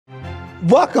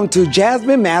Welcome to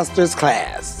Jasmine Masters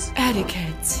class.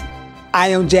 Etiquette. I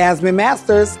am Jasmine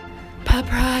Masters.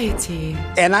 Propriety.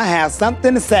 And I have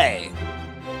something to say.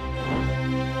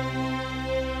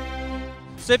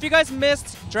 So if you guys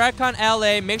missed DragCon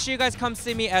LA, make sure you guys come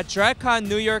see me at DragCon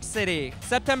New York City,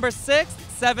 September 6th,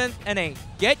 7th, and 8th.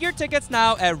 Get your tickets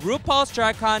now at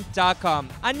RuPaulsDragCon.com.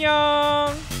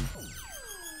 Annyeong!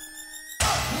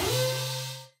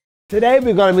 Today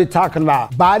we're going to be talking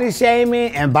about body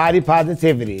shaming and body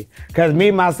positivity. Because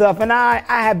me, myself, and I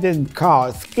have been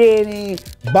called skinny,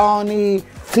 bony,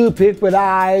 toothpick with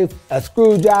eyes, a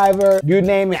screwdriver, you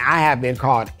name it, I have been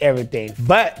called everything.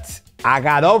 But I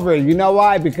got over it. You know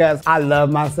why? Because I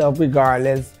love myself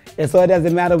regardless. And so it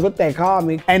doesn't matter what they call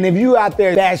me. And if you out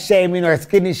there fat shaming or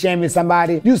skinny shaming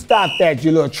somebody, you stop that,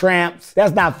 you little tramps.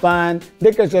 That's not fun.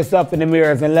 Look at yourself in the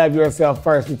mirrors and love yourself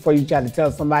first before you try to tell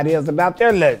somebody else about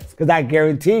their looks. Because I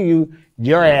guarantee you,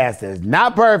 your ass is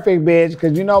not perfect, bitch.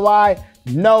 Because you know why?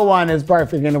 No one is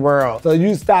perfect in the world. So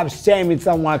you stop shaming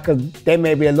someone because they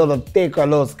may be a little thick or a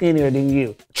little skinnier than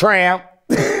you. Tramp.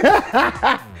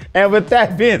 And with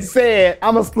that being said,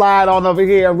 I'm gonna slide on over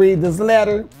here and read this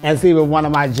letter and see what one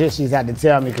of my jishies had to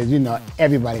tell me, because you know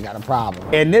everybody got a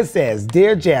problem. And this says,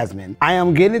 Dear Jasmine, I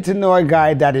am getting to know a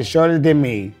guy that is shorter than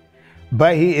me,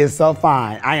 but he is so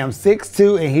fine. I am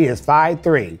 6'2" and he is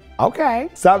 5'3". Okay.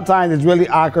 Sometimes it's really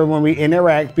awkward when we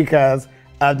interact because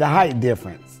of the height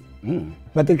difference.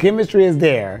 But the chemistry is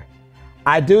there.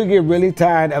 I do get really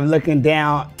tired of looking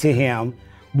down to him.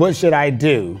 What should I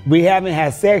do? We haven't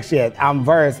had sex yet. I'm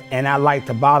versed and I like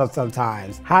to bottle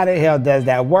sometimes. How the hell does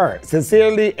that work?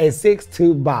 Sincerely, a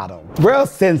 6'2" bottom. Real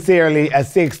sincerely, a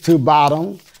 6'2"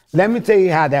 bottom. Let me tell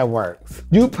you how that works.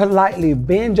 You politely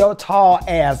bend your tall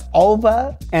ass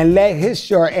over and let his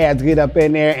short ass get up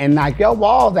in there and knock your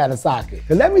walls out of socket.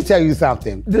 And let me tell you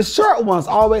something. The short ones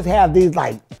always have these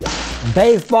like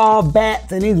baseball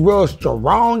bats and these real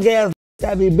strong ass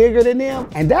that be bigger than them,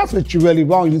 and that's what you really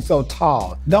want. You so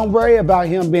tall. Don't worry about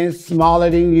him being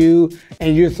smaller than you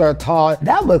and you're so tall.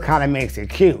 That what kind of makes it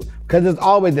cute, because it's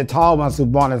always the tall ones who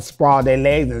want to sprawl their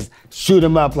legs and shoot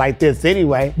them up like this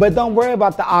anyway. But don't worry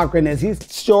about the awkwardness. He's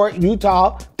short, you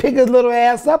tall. Pick his little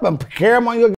ass up and carry him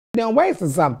on your goddamn waist or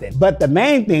something. But the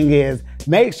main thing is,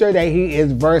 make sure that he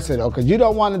is versatile, because you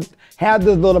don't want to have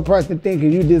this little person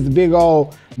thinking you this big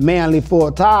old manly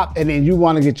full top and then you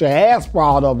want to get your ass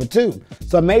sprawled over too.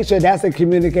 So make sure that's a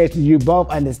communication you both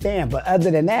understand. But other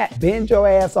than that, bend your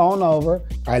ass on over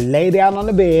or lay down on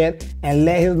the bed and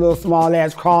let his little small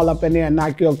ass crawl up in there and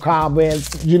knock your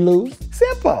cobwebs you lose.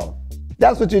 Simple.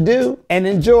 That's what you do. And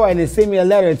enjoy, and then send me a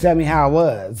letter and tell me how it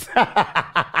was.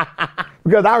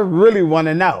 Because I really want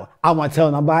to know. I won't tell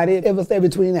nobody. It will stay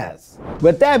between us.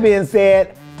 With that being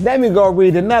said, let me go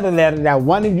read another letter that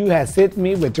one of you has sent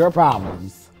me with your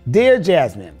problems. Dear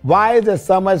Jasmine, why is there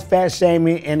so much fat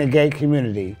shaming in the gay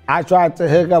community? I tried to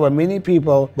hook up with many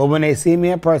people, but when they see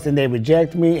me in person, they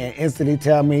reject me and instantly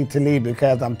tell me to leave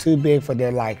because I'm too big for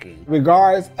their liking.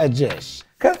 Regards, a Jish.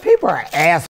 Because people are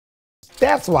assholes.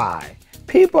 That's why.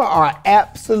 People are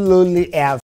absolutely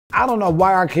assholes. I don't know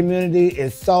why our community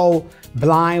is so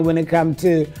blind when it comes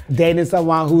to dating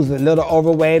someone who's a little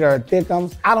overweight or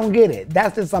thickums. I don't get it.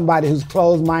 That's just somebody who's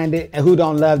closed-minded and who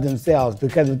don't love themselves.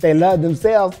 Because if they love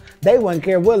themselves, they wouldn't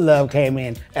care what love came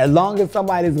in. As long as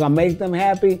somebody's gonna make them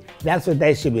happy, that's what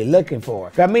they should be looking for.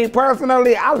 For me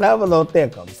personally, I love a little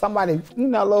thickum. Somebody, you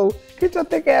know, little, get your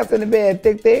thick ass in the bed,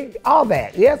 thick, all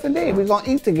that. Yes, indeed, we're gonna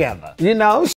eat together, you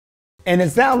know? And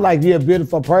it sounds like you're a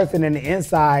beautiful person in the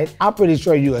inside. I'm pretty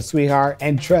sure you're a sweetheart.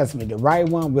 And trust me, the right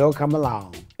one will come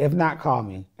along. If not, call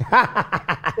me.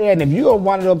 And if you are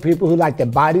one of those people who like to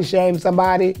body shame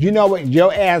somebody, you know what?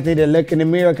 Your ass need to look in the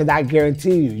mirror, because I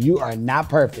guarantee you, you are not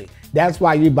perfect. That's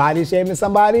why you body shaming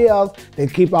somebody else. They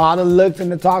keep all the looks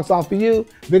and the talks off of you,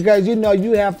 because you know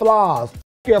you have flaws.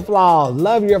 Your flaws,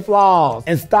 love your flaws,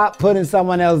 and stop putting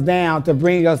someone else down to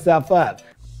bring yourself up.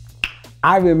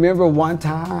 I remember one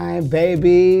time,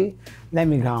 baby, let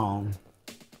me go on.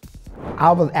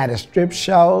 I was at a strip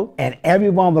show and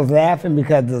everyone was laughing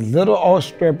because this little old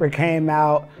stripper came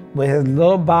out with his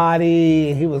little body,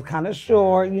 and he was kind of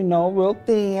short, you know, real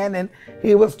thin, and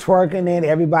he was twerking and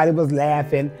everybody was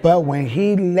laughing. But when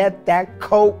he let that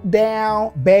coat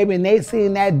down, baby, and they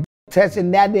seen that touching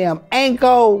that damn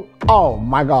ankle, oh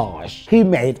my gosh, he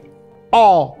made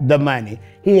all the money.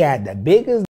 He had the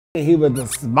biggest. He was the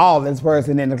smallest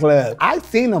person in the club. I've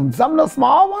seen them, some of the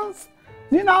small ones,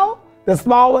 you know, the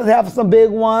small ones have some big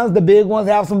ones, the big ones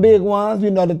have some big ones,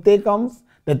 you know, the thick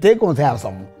ones have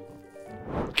some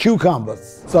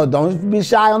cucumbers. So don't be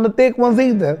shy on the thick ones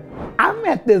either. I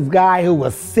met this guy who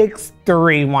was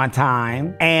 6'3" one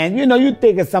time. And you know, you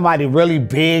think of somebody really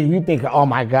big, you think, oh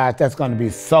my gosh, that's gonna be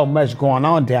so much going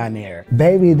on down there.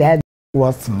 Baby, that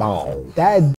was small.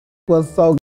 That was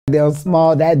so damn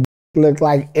small. That looked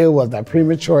like it was a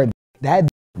premature. That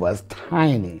was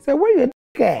tiny. So where your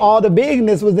at? All the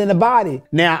bigness was in the body.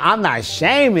 Now, I'm not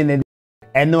shaming it,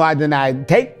 and no, I did not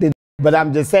take the, but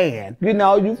I'm just saying, you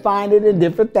know, you find it in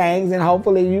different things, and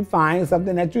hopefully you find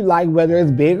something that you like, whether it's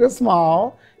big or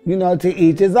small, you know, to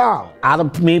each his own.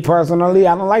 Me personally,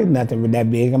 I don't like nothing with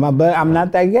that big in my butt. I'm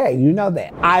not that gay, you know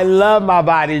that. I love my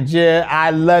body, Jill.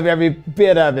 I love every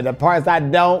bit of it. The parts I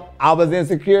was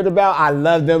insecure about, I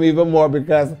love them even more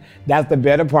because that's the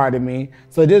better part of me.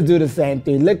 So just do the same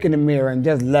thing. Look in the mirror and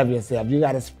just love yourself. You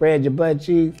gotta spread your butt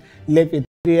cheeks, lift your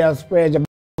tail, spread your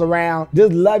around.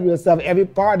 Just love yourself, every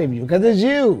part of you, because it's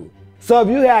you. So if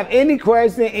you have any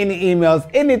questions, any emails,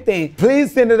 anything,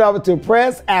 please send it over to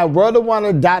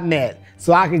press@worldofwonder.net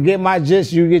so I can get my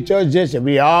gist, you get your gist, and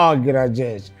we all get our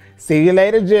gist. See you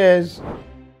later, gist.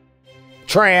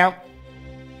 Tramp.